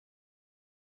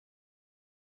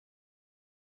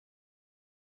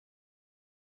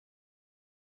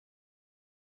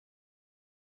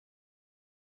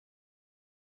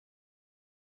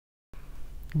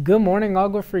Good morning,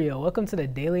 Agua Fria. Welcome to the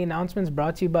daily announcements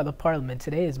brought to you by the Parliament.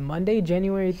 Today is Monday,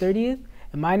 January 30th,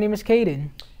 and my name is Caden.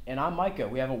 And I'm Micah.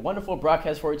 We have a wonderful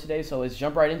broadcast for you today, so let's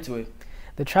jump right into it.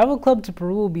 The Travel Club to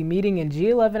Peru will be meeting in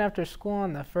G11 after school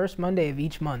on the first Monday of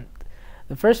each month.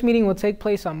 The first meeting will take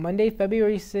place on Monday,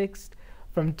 February 6th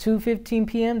from 2:15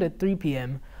 p.m. to 3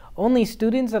 p.m. Only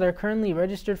students that are currently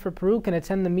registered for Peru can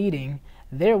attend the meeting.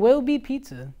 There will be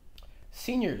pizza.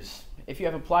 Seniors, if you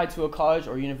have applied to a college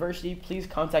or university, please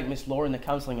contact Miss Laura in the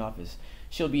counseling office.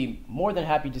 She'll be more than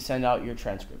happy to send out your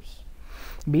transcripts.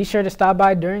 Be sure to stop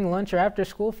by during lunch or after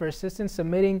school for assistance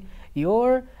submitting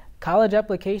your college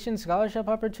application, scholarship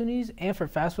opportunities, and for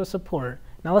FAFSA support.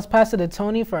 Now let's pass it to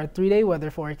Tony for our 3-day weather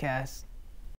forecast.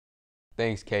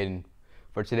 Thanks, Caden.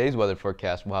 For today's weather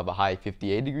forecast, we'll have a high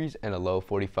 58 degrees and a low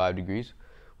 45 degrees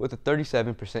with a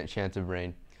 37% chance of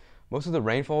rain. Most of the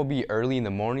rainfall will be early in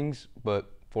the mornings,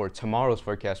 but for tomorrow's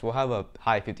forecast, we'll have a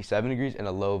high 57 degrees and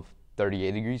a low of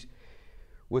 38 degrees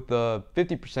with a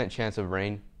 50% chance of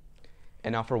rain.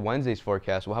 And now for Wednesday's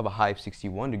forecast, we'll have a high of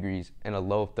 61 degrees and a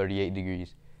low of 38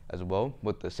 degrees as well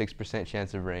with a 6%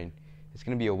 chance of rain. It's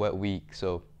going to be a wet week,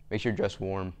 so make sure you dress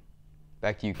warm.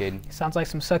 Back to you, Caden. Sounds like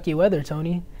some sucky weather,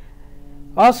 Tony.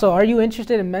 Also, are you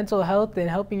interested in mental health and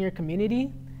helping your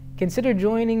community? Consider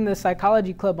joining the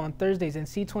Psychology Club on Thursdays in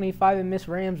C25 in Miss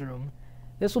Ram's room.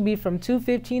 This will be from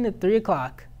 2:15 to 3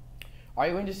 o'clock. Are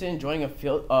you interested in joining a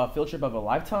field trip of a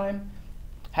lifetime?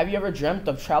 Have you ever dreamt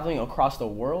of traveling across the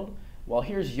world? Well,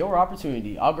 here's your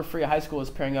opportunity. Agua Fria High School is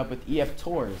pairing up with EF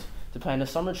Tours to plan a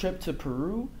summer trip to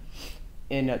Peru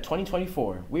in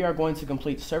 2024. We are going to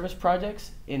complete service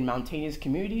projects in mountainous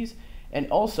communities and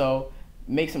also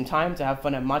make some time to have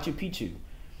fun at Machu Picchu.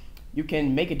 You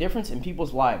can make a difference in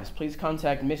people's lives. Please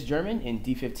contact Miss German in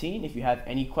D15 if you have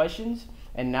any questions.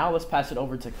 And now let's pass it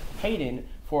over to Hayden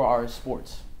for our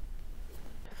sports.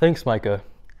 Thanks, Micah.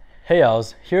 Hey,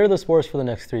 Owls, here are the sports for the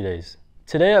next 3 days.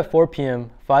 Today at 4 p.m.,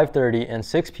 5:30, and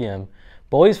 6 p.m.,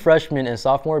 boys freshman and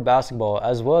sophomore basketball,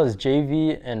 as well as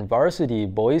JV and varsity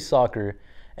boys soccer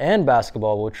and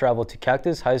basketball will travel to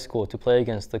Cactus High School to play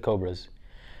against the Cobras.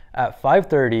 At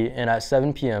 5:30 and at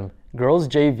 7 p.m., girls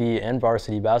JV and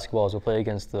varsity basketballs will play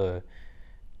against the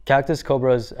Cactus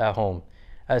Cobras at home.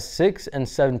 At 6 and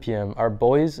 7 p.m., our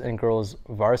boys and girls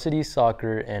varsity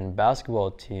soccer and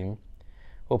basketball team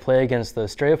will play against the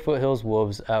Estrella Foothills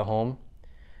Wolves at home.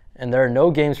 And there are no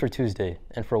games for Tuesday.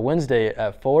 And for Wednesday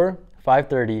at 4,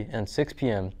 5:30, and 6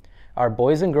 p.m., our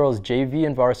boys and girls JV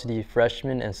and varsity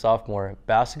freshman and sophomore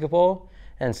basketball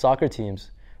and soccer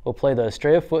teams will play the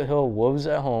Estrella Foothill Wolves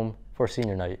at home for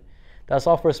senior night. That's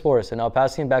all for sports, and I'll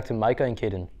pass it back to Micah and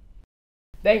Caden.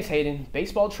 Thanks, Hayden.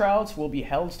 Baseball tryouts will be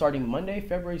held starting Monday,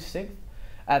 February 6th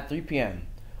at 3 p.m.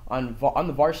 on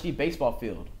the varsity baseball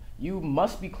field. You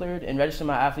must be cleared and register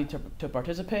my athlete to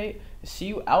participate. See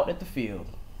you out at the field.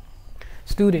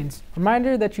 Students,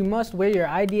 reminder that you must wear your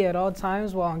ID at all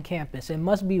times while on campus. It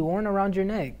must be worn around your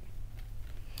neck.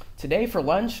 Today for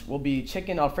lunch will be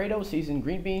chicken Alfredo, seasoned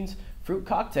green beans, fruit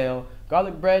cocktail,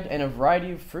 garlic bread, and a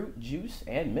variety of fruit, juice,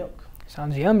 and milk.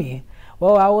 Sounds yummy.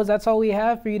 Well, Owls, that's all we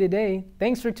have for you today.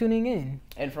 Thanks for tuning in.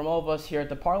 And from all of us here at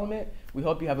the Parliament, we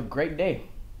hope you have a great day.